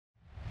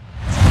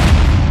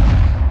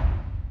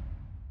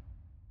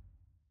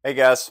Hey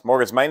guys,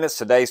 Morgan's Maintenance.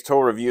 Today's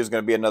tool review is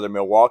going to be another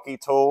Milwaukee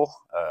tool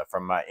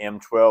from my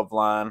M12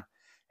 line.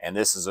 And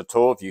this is a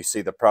tool, if you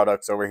see the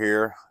products over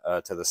here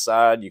to the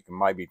side, you can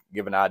maybe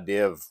give an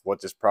idea of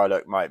what this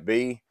product might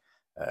be,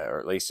 or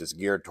at least it's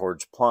geared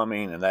towards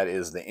plumbing, and that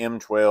is the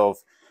M12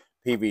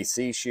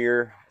 PVC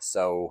Shear.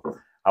 So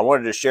I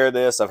wanted to share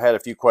this. I've had a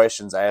few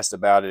questions asked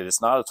about it.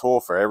 It's not a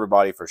tool for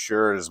everybody for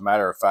sure. As a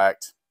matter of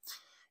fact,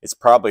 it's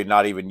probably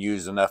not even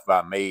used enough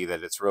by me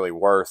that it's really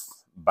worth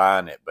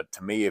buying it. But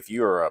to me, if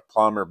you are a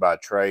plumber by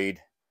trade,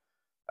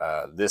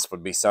 this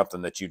would be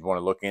something that you'd want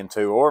to look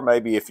into. Or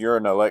maybe if you're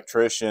an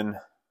electrician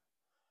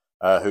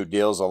who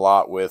deals a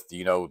lot with,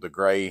 the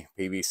gray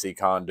PVC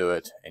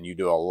conduit, and you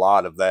do a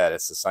lot of that,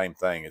 it's the same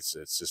thing.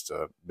 It's just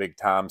a big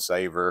time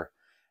saver,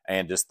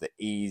 and just the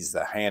ease,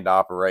 the hand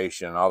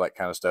operation, all that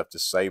kind of stuff,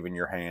 just saving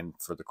your hand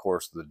for the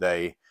course of the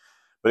day.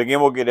 But again,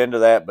 we'll get into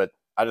that. But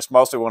I just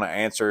mostly want to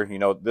answer,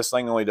 this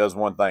thing only does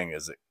one thing,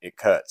 is it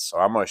cuts. So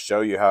I'm going to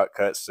show you how it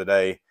cuts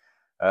today.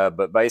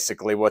 But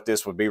basically what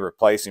this would be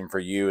replacing for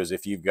you is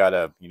if you've got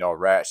a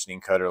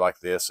ratcheting cutter like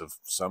this of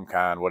some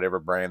kind, whatever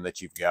brand that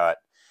you've got,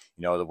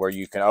 where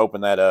you can open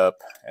that up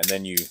and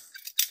then you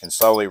can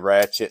slowly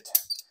ratchet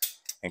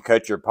and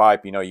cut your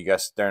pipe. You got to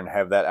sit there and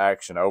have that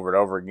action over and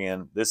over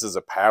again. This is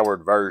a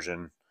powered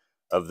version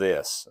of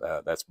this.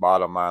 That's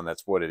bottom line.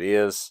 That's what it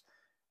is.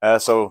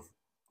 So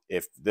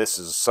if this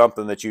is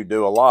something that you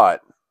do a lot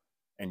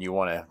and you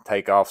want to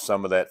take off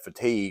some of that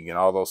fatigue and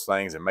all those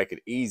things and make it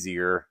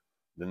easier,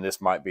 then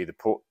this might be the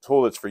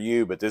tool that's for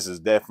you. But this is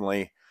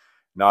definitely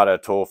not a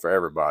tool for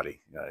everybody.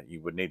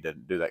 You would need to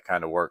do that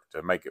kind of work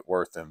to make it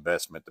worth the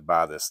investment to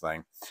buy this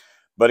thing.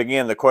 But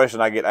again, the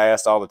question I get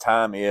asked all the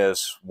time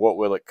is, what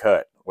will it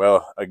cut?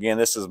 Well, again,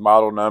 this is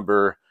model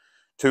number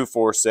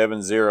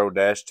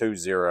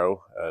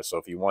 2470-20. So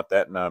if you want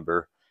that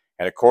number,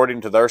 and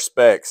according to their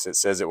specs, it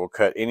says it will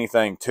cut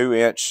anything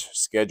 2-inch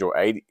schedule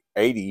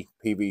 80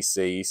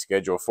 PVC,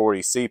 schedule 40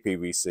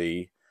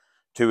 CPVC,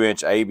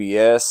 2-inch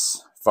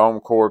ABS, foam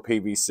core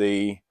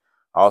PVC,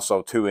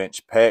 also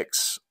 2-inch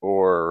PEX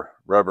or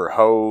rubber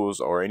hose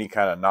or any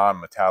kind of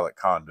non-metallic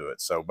conduit.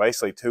 So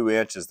basically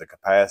 2-inch is the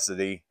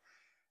capacity,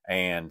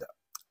 and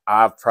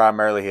I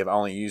primarily have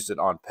only used it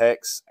on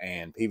PEX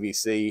and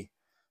PVC.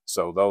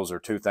 So those are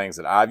two things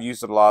that I've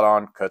used it a lot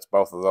on. Cuts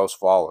both of those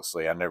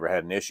flawlessly. I never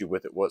had an issue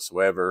with it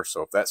whatsoever.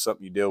 So if that's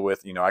something you deal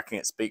with, I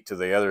can't speak to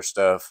the other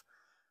stuff,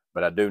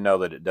 but I do know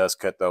that it does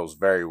cut those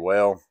very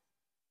well.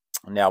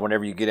 Now,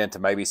 whenever you get into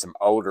maybe some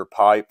older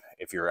pipe,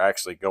 if you're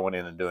actually going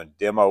in and doing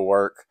demo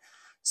work,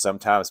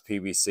 sometimes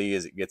PVC,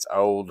 as it gets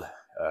old,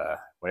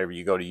 whenever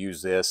you go to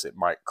use this, it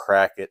might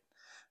crack it.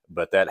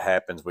 But that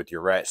happens with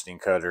your ratcheting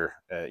cutter,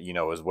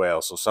 as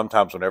well. So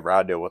sometimes whenever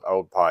I deal with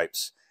old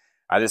pipes,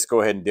 I just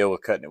go ahead and deal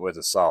with cutting it with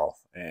a saw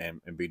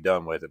and be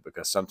done with it,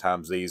 because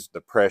sometimes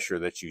the pressure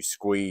that you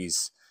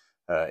squeeze,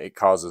 it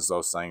causes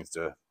those things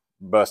to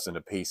bust into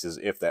pieces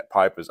if that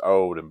pipe is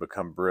old and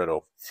become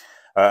brittle.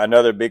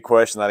 Another big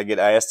question that I get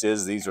asked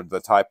is, these are the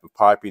type of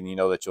piping,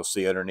 that you'll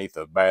see underneath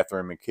of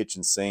bathroom and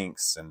kitchen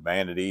sinks and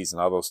vanities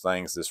and all those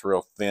things, this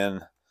real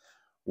thin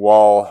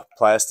wall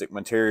plastic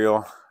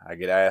material. I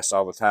get asked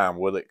all the time,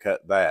 will it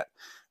cut that?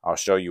 I'll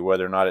show you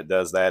whether or not it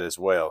does that as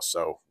well.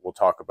 So we'll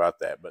talk about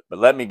that. But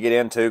let me get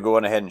into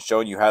going ahead and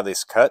showing you how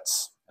this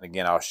cuts. And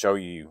again, I'll show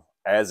you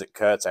as it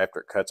cuts.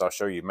 After it cuts, I'll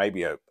show you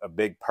maybe a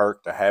big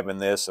perk to having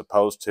this,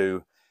 opposed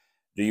to,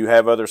 do you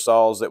have other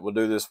saws that will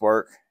do this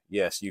work?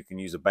 Yes, you can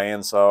use a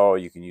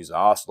bandsaw. You can use an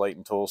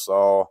oscillating tool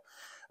saw.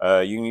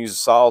 You can use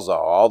a sawzall,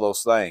 all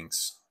those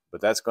things. But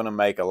that's going to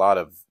make a lot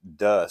of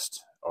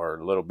dust or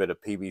a little bit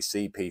of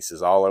PVC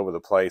pieces all over the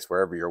place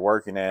wherever you're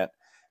working at.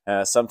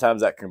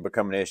 Sometimes that can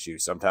become an issue.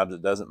 Sometimes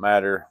it doesn't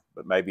matter,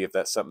 but maybe if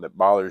that's something that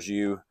bothers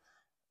you,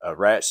 a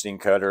ratcheting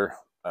cutter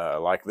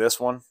like this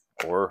one,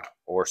 or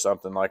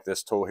something like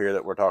this tool here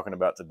that we're talking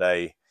about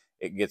today,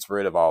 it gets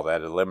rid of all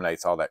that. It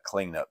eliminates all that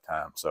cleanup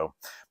time. So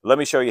let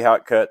me show you how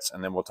it cuts,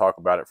 and then we'll talk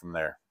about it from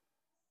there.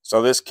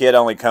 So this kit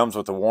only comes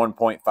with a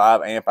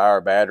 1.5 amp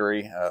hour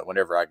battery.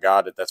 Whenever I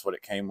got it, that's what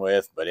it came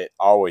with, but it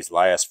always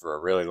lasts for a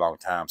really long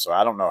time. So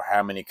I don't know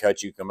how many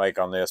cuts you can make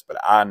on this, but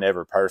I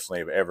never personally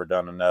have ever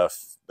done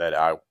enough that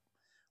I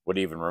would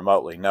even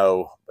remotely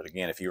know. But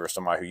again, if you were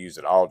somebody who used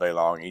it all day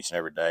long, each and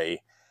every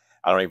day,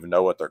 I don't even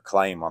know what their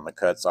claim on the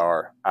cuts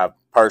are. I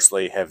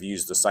personally have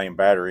used the same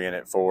battery in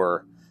it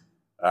for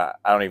I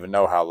don't even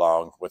know how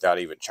long without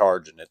even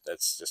charging it.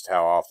 That's just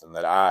how often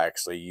that I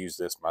actually use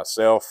this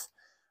myself.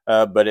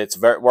 But it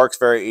works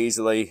very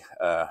easily.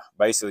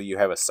 Basically, you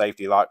have a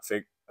safety lock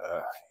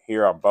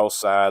here on both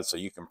sides, so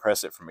you can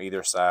press it from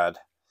either side.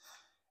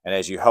 And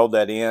as you hold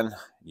that in,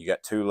 you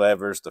got two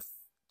levers. The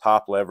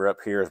top lever up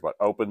here is what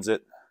opens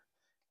it,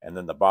 and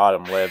then the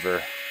bottom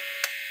lever,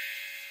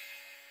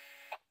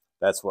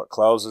 that's what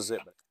closes it.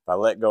 But if I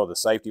let go of the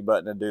safety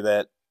button to do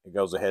that, it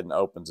goes ahead and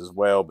opens as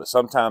well. But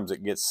sometimes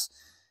it gets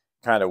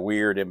kind of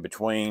weird in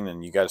between,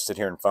 and you got to sit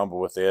here and fumble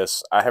with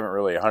this. I haven't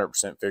really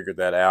 100% figured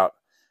that out,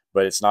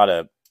 but it's not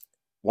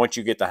once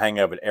you get the hang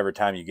of it, every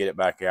time you get it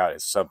back out,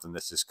 it's something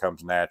that just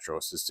comes natural.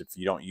 It's just if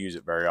you don't use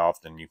it very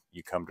often,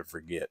 you come to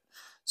forget.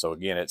 So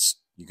again,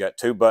 you got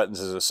 2 buttons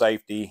as a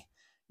safety.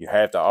 You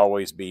have to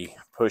always be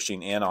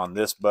pushing in on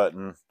this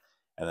button,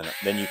 and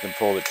then you can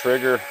pull the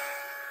trigger,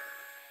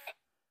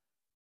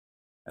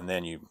 and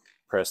then you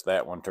press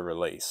that one to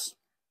release,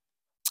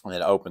 and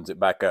it opens it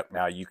back up.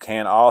 Now you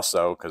can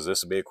also, because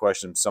this would be a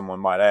question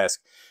someone might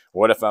ask,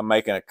 what if I'm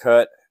making a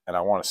cut and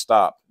I want to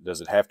stop?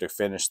 Does it have to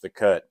finish the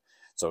cut?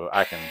 So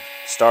I can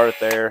start it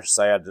there,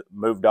 say I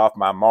moved off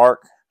my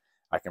mark,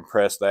 I can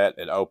press that,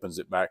 it opens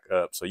it back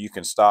up. So you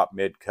can stop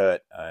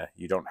mid-cut.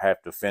 You don't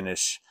have to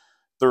finish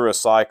through a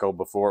cycle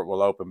before it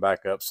will open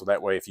back up. So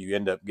that way, if you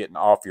end up getting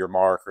off your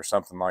mark or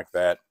something like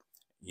that,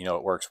 you know,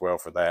 it works well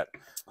for that.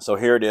 So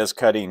here it is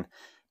cutting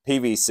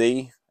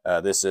PVC.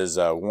 This is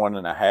a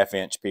 1.5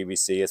 inch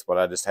PVC. It's what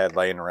I just had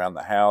laying around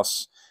the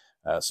house.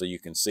 So you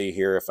can see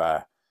here, if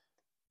I'm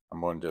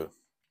going to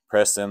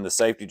press in the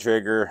safety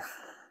trigger,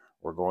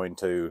 we're going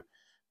to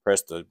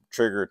press the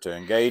trigger to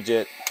engage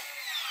it.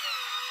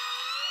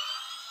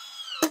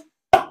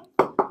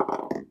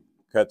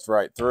 Cuts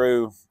right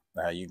through.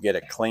 You get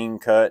a clean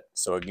cut.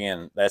 So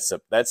again, that's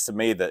to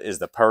me that is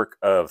the perk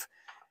of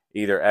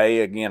either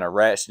again, a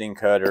ratcheting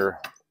cutter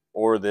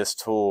or this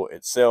tool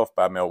itself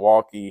by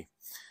Milwaukee.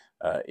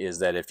 Is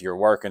that if you're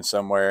working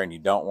somewhere and you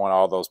don't want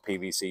all those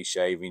PVC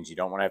shavings, you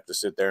don't want to have to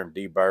sit there and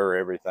deburr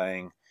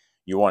everything.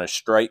 You want a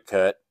straight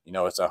cut. You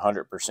know, it's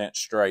 100%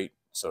 straight.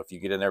 So if you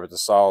get in there with the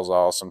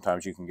Sawzall,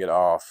 sometimes you can get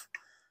off.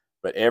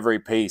 But every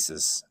piece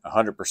is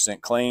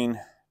 100%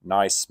 clean,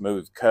 nice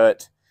smooth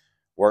cut,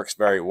 works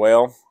very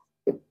well.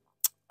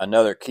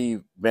 Another key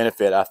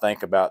benefit I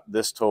think about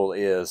this tool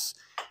is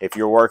if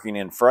you're working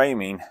in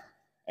framing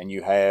and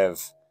you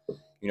have,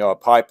 you know, a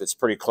pipe that's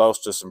pretty close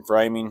to some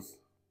framing,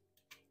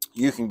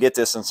 you can get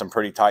this in some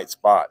pretty tight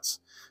spots.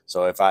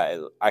 So if I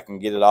can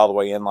get it all the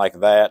way in like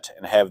that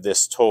and have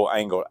this tool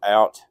angled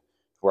out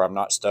where I'm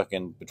not stuck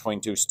in between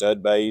 2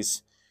 stud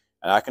bays,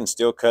 and I can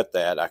still cut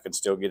that. I can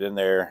still get in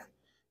there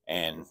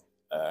and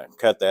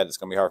cut that. It's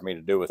going to be hard for me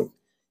to do with,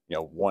 you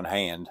know, one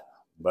hand.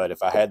 But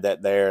if I had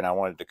that there and I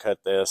wanted to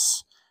cut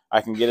this,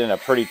 I can get in a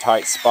pretty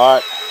tight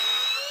spot,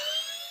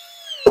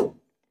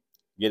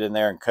 get in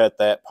there and cut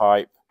that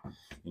pipe,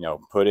 you know,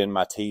 put in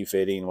my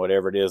T-fitting,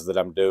 whatever it is that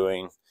I'm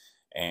doing,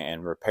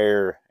 and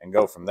repair and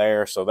go from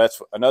there. So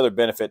that's another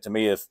benefit to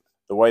me, is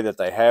the way that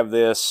they have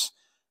this.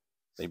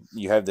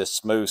 You have this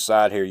smooth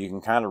side here. You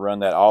can kind of run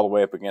that all the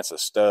way up against a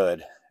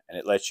stud, and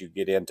it lets you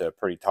get into a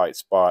pretty tight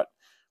spot.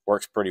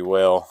 Works pretty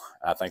well.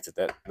 I think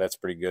that's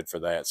pretty good for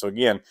that. So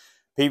again,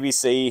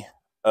 PVC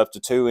up to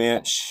 2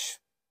 inch.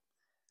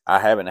 I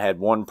haven't had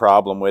one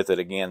problem with it.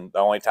 Again, the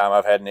only time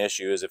I've had an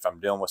issue is if I'm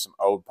dealing with some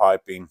old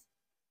piping.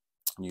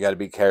 You got to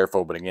be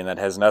careful. But again, that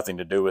has nothing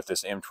to do with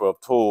this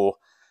M12 tool.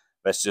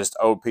 That's just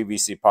old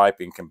PVC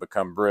piping can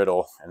become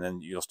brittle, and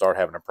then you'll start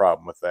having a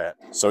problem with that.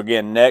 So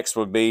again, next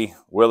would be,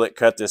 will it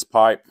cut this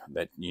pipe?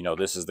 That, you know,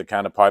 this is the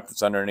kind of pipe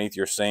that's underneath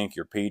your sink,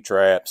 your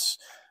P-traps,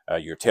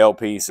 your tail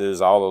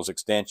pieces, all those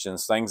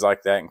extensions, things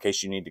like that, in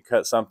case you need to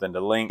cut something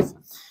to length.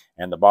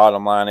 And the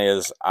bottom line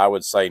is, I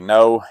would say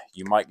no.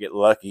 You might get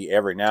lucky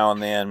every now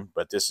and then,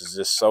 but this is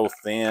just so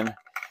thin,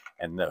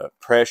 and the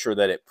pressure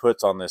that it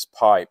puts on this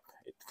pipe,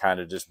 it kind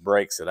of just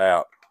breaks it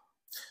out.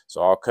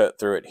 So I'll cut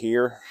through it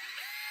here.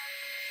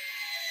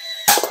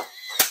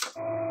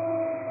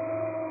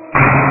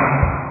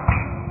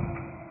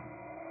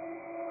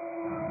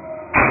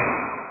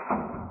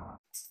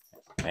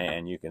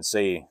 And you can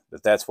see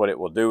that that's what it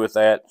will do with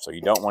that. So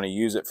you don't want to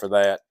use it for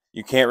that.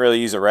 You can't really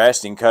use a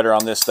ratcheting cutter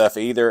on this stuff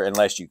either,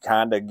 unless you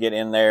kind of get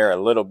in there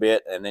a little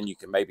bit, and then you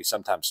can maybe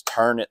sometimes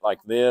turn it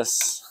like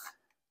this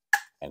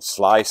and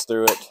slice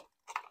through it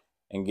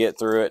and get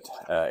through it.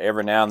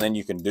 Every now and then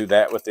you can do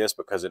that with this,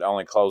 because it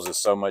only closes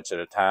so much at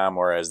a time,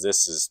 whereas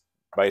this is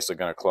basically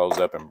going to close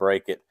up and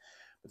break it.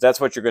 But that's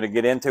what you're going to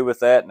get into with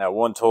that. Now,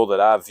 one tool that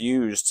I've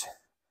used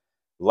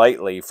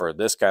lately for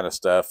this kind of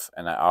stuff,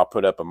 and I'll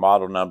put up a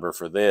model number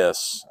for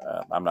this.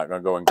 I'm not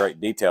going to go in great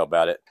detail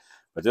about it,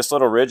 but this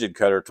little rigid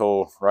cutter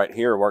tool right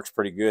here works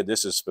pretty good.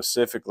 This is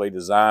specifically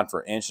designed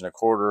for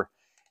 1.25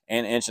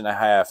 and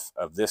 1.5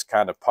 of this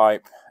kind of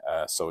pipe.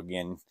 So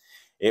again,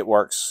 it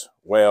works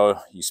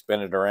well. You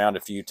spin it around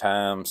a few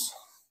times,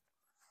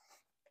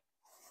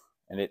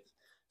 and it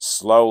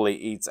slowly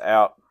eats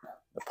out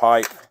the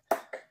pipe,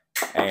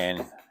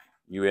 and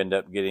you end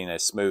up getting a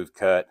smooth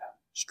cut,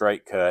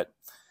 straight cut.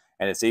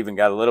 And it's even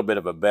got a little bit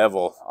of a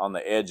bevel on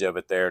the edge of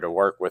it there to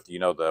work with, you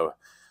know, the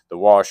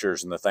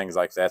washers and the things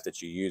like that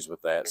that you use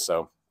with that.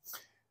 So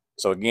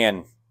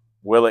again,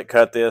 will it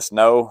cut this?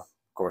 No.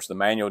 Of course, the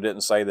manual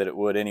didn't say that it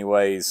would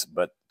anyways,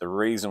 but the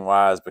reason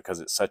why is because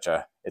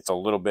it's a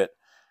little bit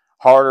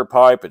harder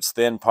pipe. It's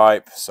thin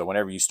pipe. So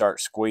whenever you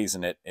start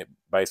squeezing it, it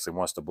basically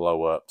wants to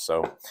blow up.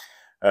 So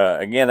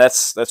again,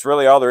 that's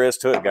really all there is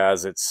to it,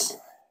 guys. It's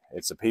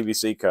a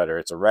PVC cutter.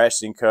 It's a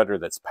ratcheting cutter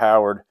that's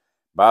powered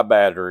by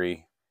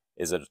battery.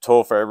 Is it a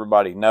tool for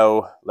everybody?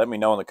 No. Let me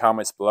know in the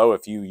comments below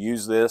if you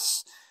use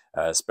this.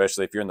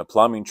 especially if you're in the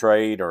plumbing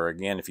trade, or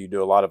again, if you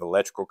do a lot of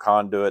electrical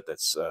conduit,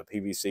 that's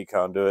PVC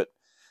conduit,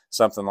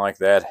 something like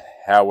that,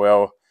 how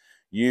well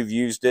you've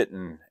used it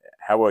and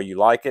how well you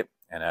like it.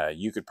 And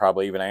you could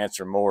probably even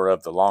answer more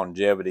of the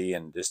longevity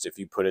and just if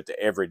you put it to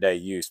everyday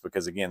use,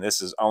 because again,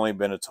 this has only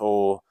been a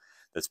tool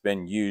that's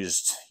been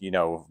used, you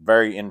know,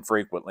 very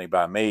infrequently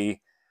by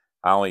me.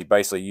 I only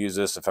basically use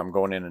this if I'm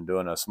going in and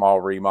doing a small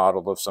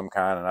remodel of some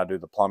kind and I do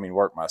the plumbing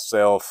work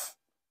myself,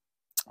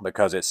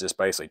 because it's just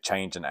basically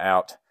changing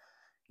out,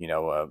 you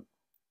know,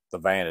 the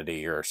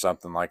vanity or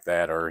something like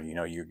that, or, you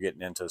know, you're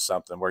getting into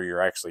something where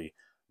you're actually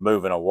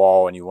moving a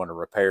wall and you want to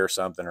repair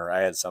something or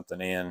add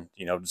something in.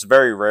 You know, it's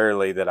very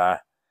rarely that I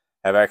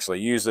have actually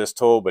used this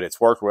tool, but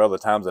it's worked well the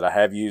times that I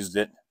have used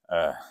it.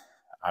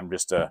 I'm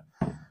just a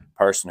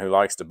person who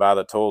likes to buy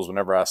the tools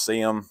whenever I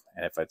see them,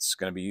 and if it's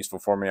going to be useful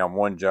for me on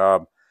one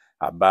job,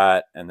 I buy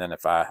it, and then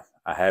if I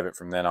have it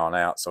from then on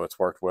out, so it's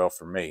worked well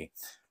for me.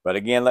 But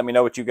again, let me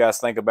know what you guys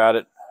think about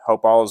it.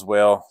 Hope all is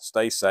well.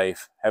 Stay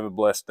safe. Have a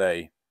blessed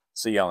day.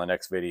 See you on the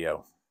next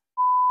video.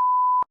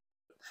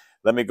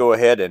 Let me go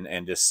ahead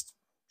and just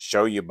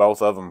show you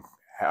both of them,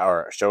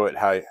 or show it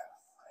how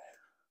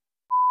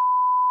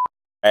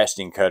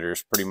casting cutter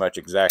is pretty much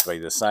exactly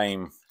the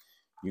same.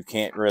 You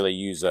can't really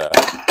use a